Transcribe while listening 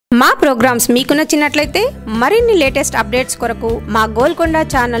మా ప్రోగ్రామ్స్ మీకు నచ్చినట్లయితే మరిన్ని లేటెస్ట్ అప్డేట్స్ కొరకు మా గోల్కొండ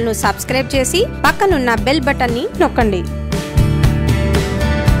ఛానల్ ను సబ్స్క్రైబ్ చేసి పక్కనున్న బెల్ బటన్ ని నొక్కండి.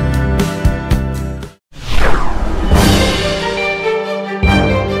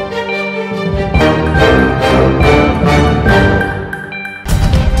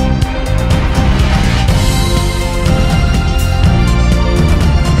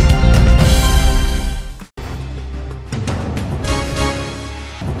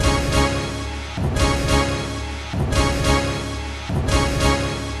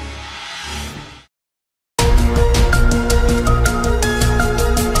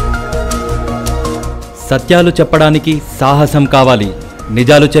 సత్యాలు చెప్పడానికి సాహసం కావాలి.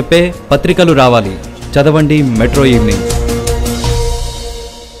 నిజాలు చెప్పే పత్రికలు రావాలి. చదవండి metro evening.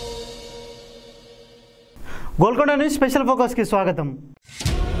 Golconda news special ఫోకస్కి స్వాగతం.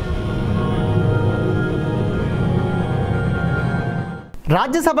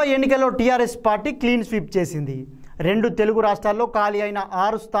 రాజ్యసభ ఎన్నికల్లో టీఆర్ఎస్ పార్టీ క్లీన్ స్వీప్ చేసింది. 2 తెలుగు రాష్ట్రాల్లో ఖాళీ అయిన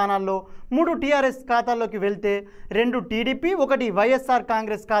 6 స్థానాల్లో 3 టీఆర్ఎస్ ఖాతాల్లోకి వెళ్తే 2 టీడీపీ 1 వైఎస్ఆర్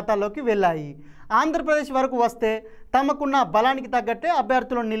కాంగ్రెస్ ఖాతాల్లోకి వెళ్ళాయి. ఆంధ్రప్రదేశ్ వరకు వస్తే తమకున్న బలానికి తగ్గట్టే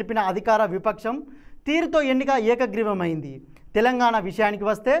అభ్యర్థులను నిలిపిన అధికార విపక్షం తీరుతో ఎన్నిక ఏకగ్రీవమైంది. తెలంగాణ విషయానికి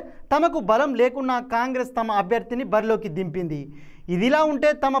వస్తే తమకు బలం లేకున్నా కాంగ్రెస్ తమ అభ్యర్థిని బరిలోకి దింపింది. ఇదిలా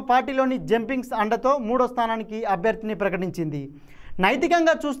ఉంటే తమ పార్టీలోని జంపింగ్స్ అండతో 3వ స్థానానికి అభ్యర్థిని ప్రకటించింది.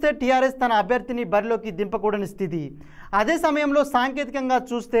 నైతికంగా చూస్తే టీఆర్ఎస్ తన అభ్యర్థిని బరిలోకి దింపకూడని స్థితి. అదే సమయంలో సాంకేతికంగా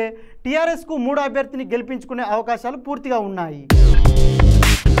చూస్తే టీఆర్ఎస్కు 3వ అభ్యర్థిని గెలిపించుకునే అవకాశాలు పూర్తిగా ఉన్నాయి.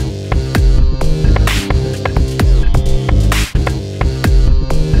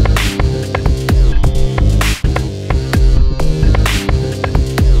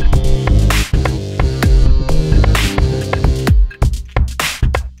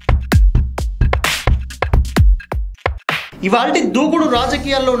 ఇవాల్టి దూకుడు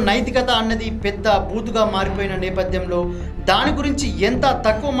రాజకీయాల్లో నైతికత అన్నది పెద్ద బూతుగా మారిపోయిన నేపథ్యంలో దాని గురించి ఎంత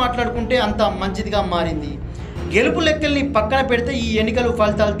తక్కువ మాట్లాడుకుంటే అంత మంచిదిగా మారింది. గెలుపు లెక్కల్ని పక్కన పెడితే ఈ ఎన్నికల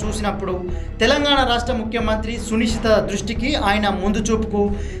ఫలితాలు చూసినప్పుడు తెలంగాణ రాష్ట్ర ముఖ్యమంత్రి సునిశ్చిత దృష్టికి, ఆయన ముందు చూపుకు,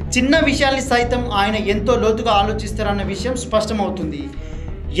 చిన్న విషయాల్ని సైతం ఆయన ఎంతో లోతుగా ఆలోచిస్తారన్న విషయం స్పష్టమవుతుంది.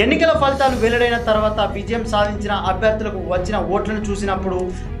 ఎన్నికల ఫలితాలు వెల్లడైన తర్వాత విజయం సాధించిన అభ్యర్థులకు వచ్చిన ఓట్లను చూసినప్పుడు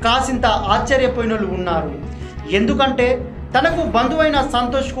కాసింత ఆశ్చర్యపోయిన వాళ్ళు ఉన్నారు. ఎందుకంటే తనకు బంధువైన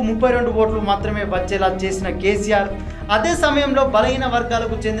సంతోష్కు 32 ఓట్లు మాత్రమే వచ్చేలా చేసిన కేసీఆర్ అదే సమయంలో బలహీన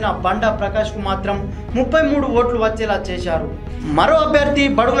వర్గాలకు చెందిన బండా ప్రకాష్కు మాత్రం 33 ఓట్లు వచ్చేలా చేశారు. మరో అభ్యర్థి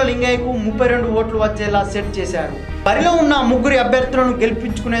బడుగుల లింగయ్యకు 32 ఓట్లు వచ్చేలా సెట్ చేశారు. బరిలో ఉన్న 3 అభ్యర్థులను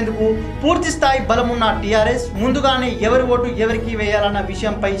గెలిపించుకునేందుకు పూర్తి స్థాయి బలమున్న టీఆర్ఎస్ ముందుగానే ఎవరి ఓటు ఎవరికి వేయాలన్న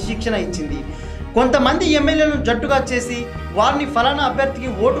విషయంపై శిక్షణ ఇచ్చింది. కొంతమంది ఎమ్మెల్యేలను జట్టుగా చేసి వారిని ఫలానా అభ్యర్థికి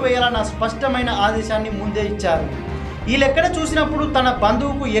ఓటు వేయాలన్న స్పష్టమైన ఆదేశాన్ని ముందే ఇచ్చారు. ఈ లెక్కన చూసినప్పుడు తన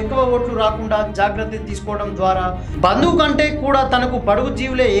బంధువుకు ఎక్కువ ఓట్లు రాకుండా జాగ్రత్త తీసుకోవడం ద్వారా బంధువు కంటే కూడా తనకు బడుగు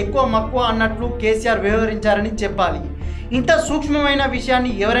జీవులే ఎక్కువ మక్కువ అన్నట్లు కేసీఆర్ వ్యవహరించారని చెప్పాలి. ఇంత సూక్ష్మమైన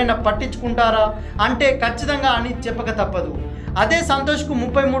విషయాన్ని ఎవరైనా పట్టించుకుంటారా అంటే ఖచ్చితంగా అని చెప్పక తప్పదు. అదే సంతోష్కు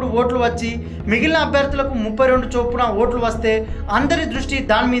 33 ఓట్లు వచ్చి మిగిలిన అభ్యర్థులకు 32 చొప్పున ఓట్లు వస్తే అందరి దృష్టి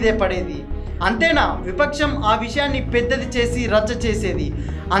దాని మీదే పడేది. అంతేనా, విపక్షం ఆ విషయాన్ని పెద్దది చేసి రచ్చ చేసేది.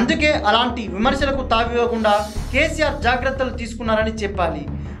 అందుకే అలాంటి విమర్శలకు తావివ్వకుండా కేసీఆర్ జాగ్రత్తలు తీసుకున్నారని చెప్పాలి.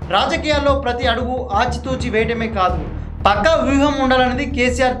 రాజకీయాల్లో ప్రతి అడుగు ఆచితూచి వేయడమే కాదు, పక్కా వ్యూహం ఉండాలనేది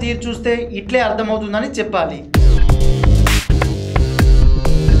కేసీఆర్ తీరు చూస్తే ఇట్లే అర్థమవుతుందని చెప్పాలి.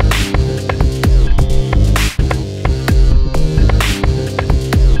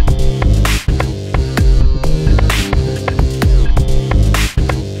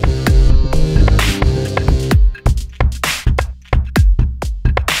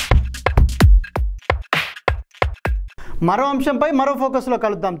 మరో అంశంపై మరో ఫోకస్లో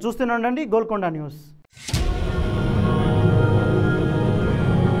కలుద్దాం. చూస్తూనే ఉండండి గోల్కొండ న్యూస్.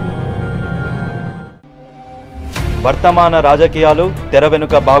 వర్తమాన రాజకీయాలు, తెర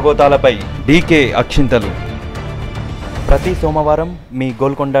వెనుక బాగోతాలపై డీకే అక్షింతలు. ప్రతి సోమవారం మీ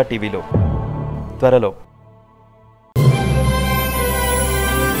గోల్కొండ టీవీలో. త్వరలో.